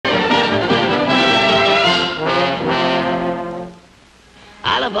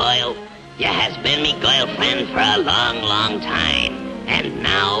Olive Oyl, you has been me girlfriend for a long, long time. And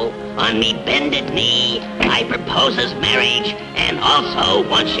now, on me bended knee, I proposes marriage and also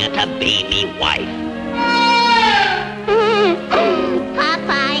wants you to be me wife.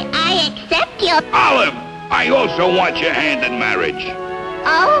 Popeye, I accept your... Olive, I also want your hand in marriage.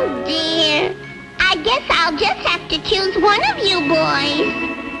 Oh, dear. I guess I'll just have to choose one of you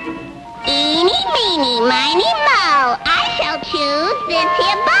boys. Eeny, meeny, miny, moe. I shall choose this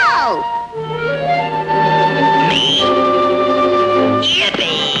here bow. Me?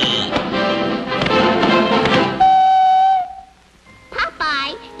 Yippee!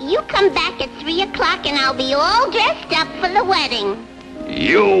 Popeye, you come back at 3 o'clock and I'll be all dressed up for the wedding.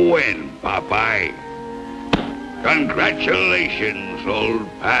 You win, Popeye. Congratulations, old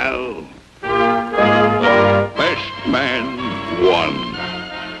pal. Best man won.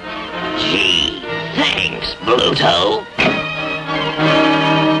 Gee, thanks, Bluto.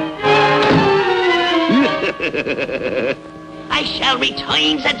 I shall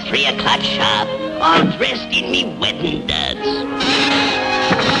return at 3 o'clock sharp, all dressed in me wedding duds.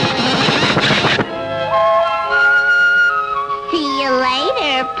 See you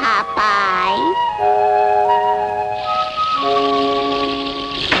later, Popeye.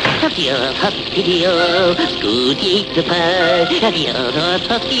 Hop-yo, scooty the pie.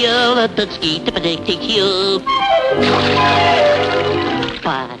 Hop-yo, the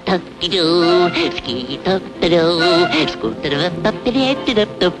Pa-tuck-de-doo, ski-tuck-de-doo,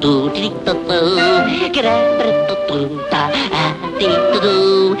 scoot-a-da-da-da-da-da-da-da-doo-dee-da-da-doo,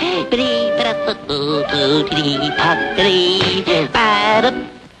 get-a-da-da-da-da-da-dee-da-doo, dee-da-da-da-da-dee-pop-dee-ba-da.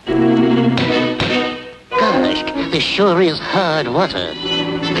 Gosh, this sure is hard water.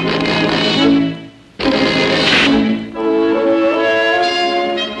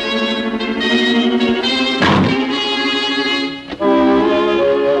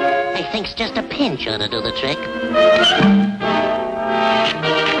 Just a pinch ought to do the trick.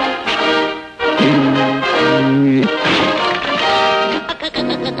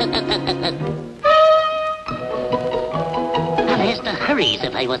 I'll have to hurry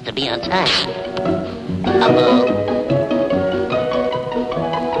if I want to be on time. Uh-oh.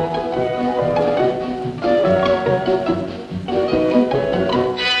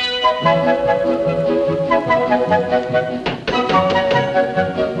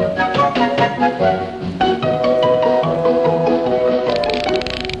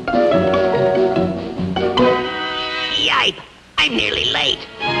 Yipe! I'm nearly late.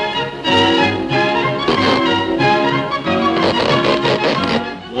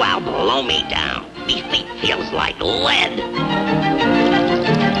 Wow, blow me down. Me feet feels like lead.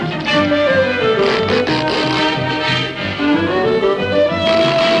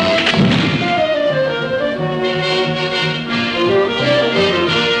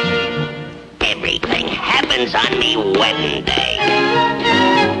 Everything happens on me wedding day.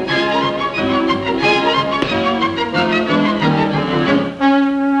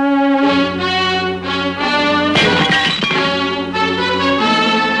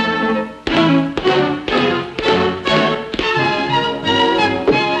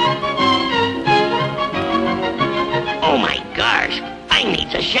 Oh my gosh, I need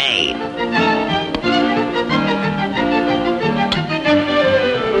to shave.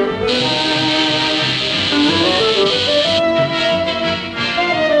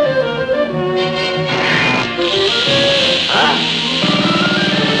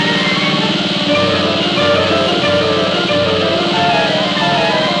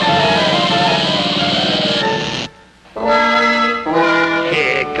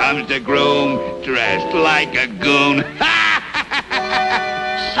 Here comes the groom, dressed like a goon.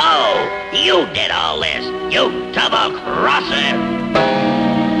 So, you did all this, you double-crosser!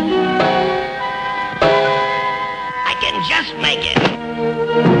 I can just make it.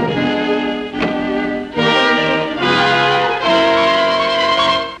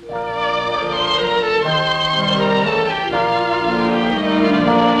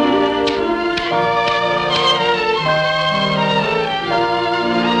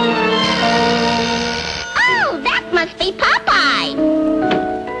 Oh, that must be Popeye.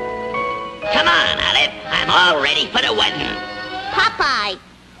 Come on, Olive. I'm all ready for the wedding. Popeye,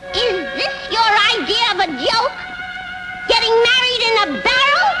 is this your idea of a joke? Getting married in a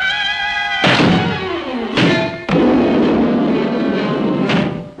barrel?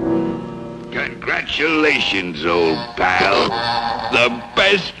 Congratulations, old pal. The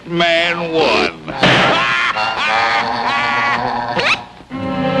best man won.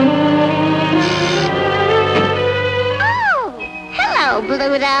 Oh, hello,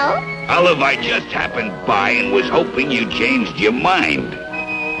 Bluto. Olive, I just happened by and was hoping you changed your mind.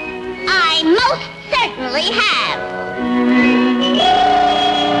 I most certainly have.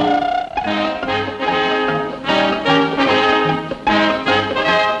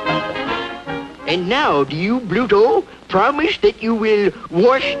 And now, do you, Bluto, promise that you will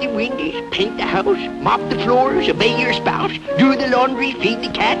wash the windows, paint the house, mop the floors, obey your spouse, do the laundry, feed the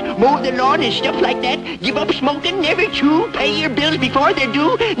cat, mow the lawn and stuff like that, give up smoking, never chew, pay your bills before they're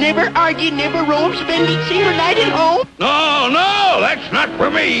due, never argue, never roam, spend each single night at home? No, that's not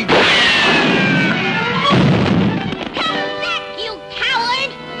for me. Come back, you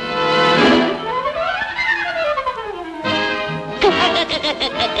coward!